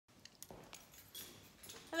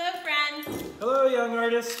Hello, young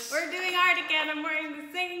artists. We're doing art again. I'm wearing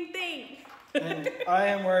the same thing. And I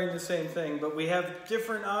am wearing the same thing, but we have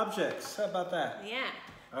different objects. How about that? Yeah.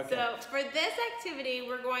 Okay. So for this activity,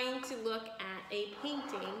 we're going to look at a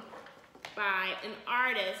painting by an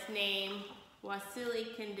artist named Lili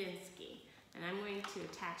Kandinsky. And I'm going to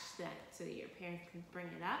attach that so that your parents can bring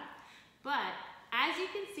it up. But as you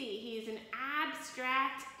can see, he's an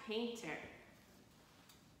abstract painter.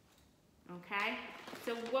 Okay?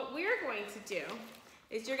 So what we're going to do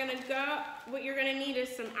is what you're gonna need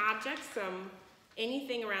is some objects,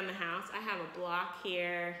 anything around the house. I have a block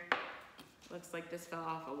here. Looks like this fell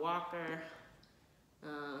off a walker.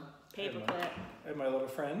 Paper clip. And my little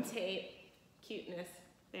friend. Tape. Cuteness.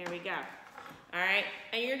 There we go. All right,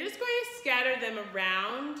 and you're just going to scatter them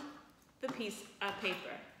around the piece of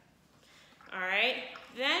paper. All right,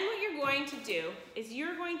 then what you're going to do is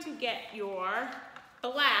you're going to get your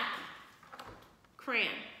black crayon,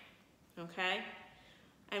 okay?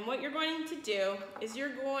 And what you're going to do is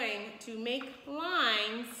you're going to make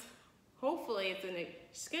lines. Hopefully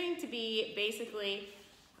it's going to be basically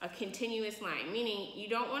a continuous line, meaning you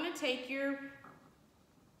don't want to take your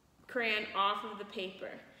crayon off of the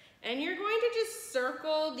paper. And you're going to just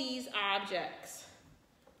circle these objects,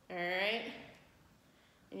 all right?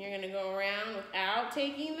 And you're gonna go around without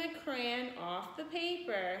taking the crayon off the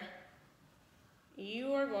paper.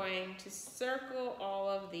 You are going to circle all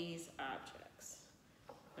of these objects,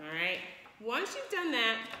 all right? Once you've done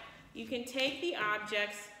that, you can take the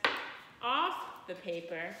objects off the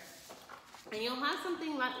paper and you'll have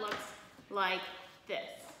something that looks like this,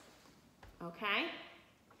 okay?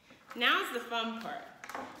 Now's the fun part.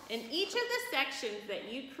 In each of the sections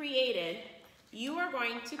that you created, you are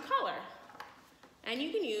going to color. And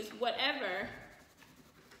you can use whatever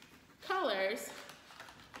colors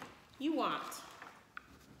you want.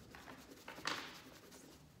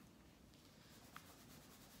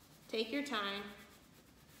 Take your time.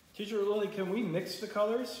 Teacher Lily, can we mix the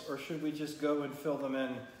colors or should we just go and fill them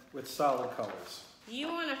in with solid colors? You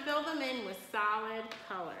want to fill them in with solid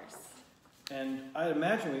colors. And I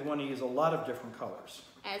imagine we want to use a lot of different colors.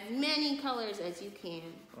 As many colors as you can.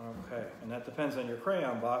 Okay, and that depends on your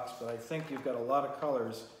crayon box, but I think you've got a lot of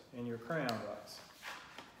colors in your crayon box.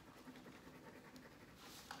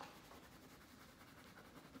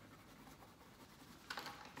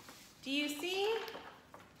 Do you see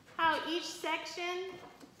how each section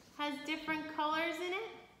has different colors in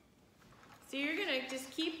it? So you're gonna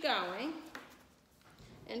just keep going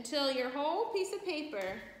until your whole piece of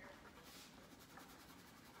paper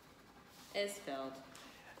is filled.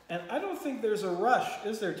 And I don't think there's a rush,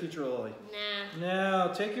 is there, Teacher Lily? Nah.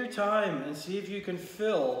 No, take your time and see if you can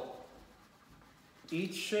fill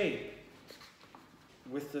each shape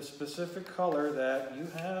with the specific color that you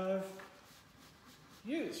have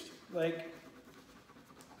used. Like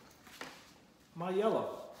my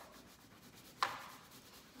yellow.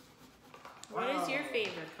 What is your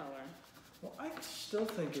favorite color? Well, I still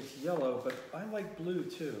think it's yellow, but I like blue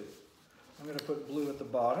too. I'm going to put blue at the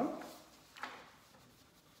bottom.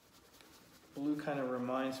 Blue kind of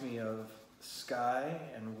reminds me of sky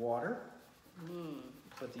and water,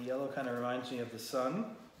 but the yellow kind of reminds me of the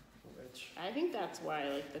sun, which... I think that's why I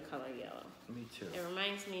like the color yellow. Me too. It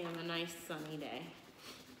reminds me of a nice sunny day.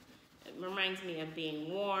 It reminds me of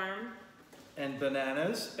being warm. And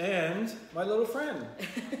bananas and my little friend.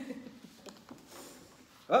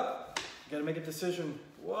 Oh, gotta make a decision.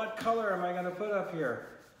 What color am I gonna put up here?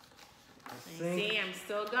 See, I'm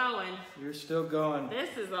still going. You're still going.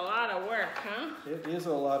 This is a lot of work, huh? It is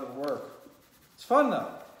a lot of work. It's fun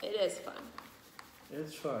though. It is fun.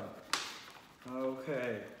 It's fun.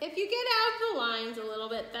 Okay. If you get out of the lines a little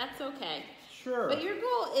bit, that's okay. Sure. But your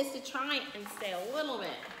goal is to try and stay a little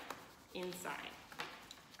bit inside.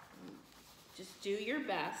 Just do your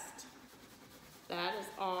best. That is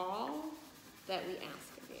all that we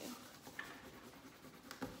ask of you.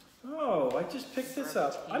 Oh, I just picked this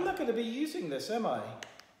up. I'm not going to be using this, am I?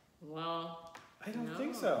 Well, I don't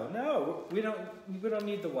think so. No, we don't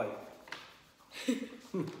need the white.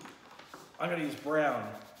 I'm going to use brown.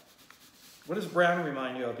 What does brown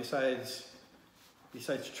remind you of besides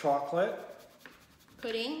chocolate?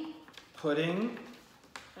 Pudding. Pudding.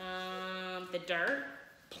 The dirt.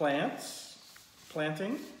 Plants.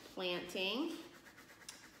 Planting. Planting.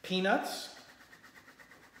 Peanuts.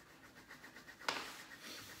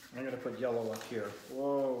 I'm going to put yellow up here.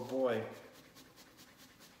 Whoa, boy.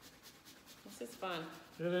 This is fun.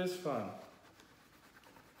 It is fun.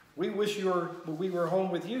 We wish we were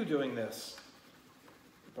home with you doing this.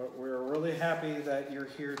 But we're really happy that you're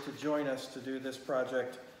here to join us to do this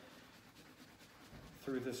project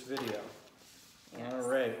through this video. Yes. All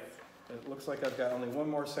right. It looks like I've got only one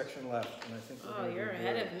more section left, and I think we're Oh, gonna you're be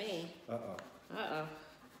ahead good. of me. Uh-oh. Uh-oh.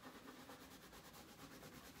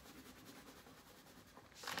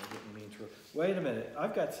 I didn't mean to. Wait a minute,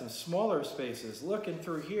 I've got some smaller spaces. Looking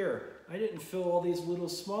through here, I didn't fill all these little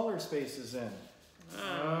smaller spaces in.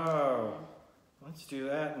 Oh, let's do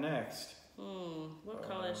that next. What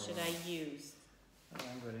color should I use?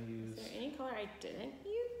 I'm going to use... Is there any color I didn't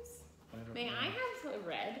use? May know. I have the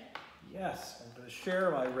red? Yes, I'm going to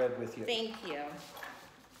share my red with you. Thank you.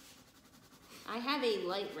 I have a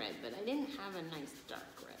light red, but I didn't have a nice dark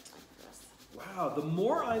red like this. Wow, the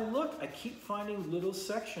more I look, I keep finding little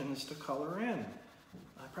sections to color in.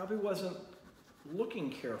 I probably wasn't looking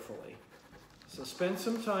carefully. So spend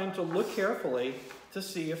some time to look carefully to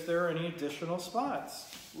see if there are any additional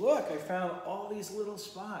spots. Look, I found all these little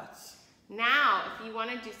spots. Now, if you want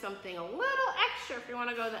to do something a little extra, if you want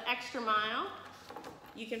to go the extra mile,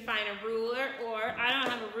 you can find a ruler, or I don't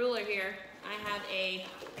have a ruler here. I have a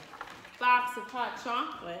box of hot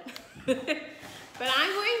chocolate. But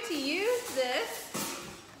I'm going to use this.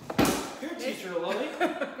 Here, Teacher Lily.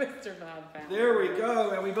 Mr. Bob found. There we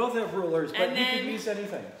go, and we both have rulers, but And you then can use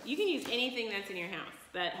anything. You can use anything that's in your house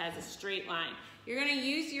that has a straight line. You're going to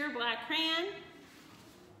use your black crayon,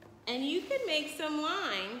 and you can make some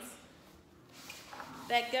lines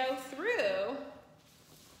that go through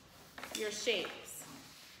your shapes.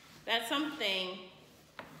 That's something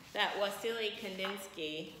that Lili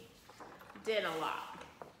Kandinsky did a lot.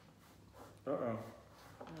 Uh-oh.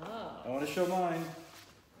 Oh. I want to show mine.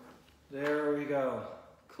 There we go.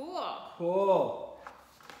 Cool. Cool.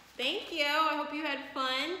 Thank you. I hope you had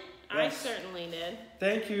fun. Yes. I certainly did.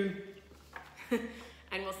 Thank you.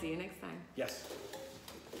 And we'll see you next time. Yes.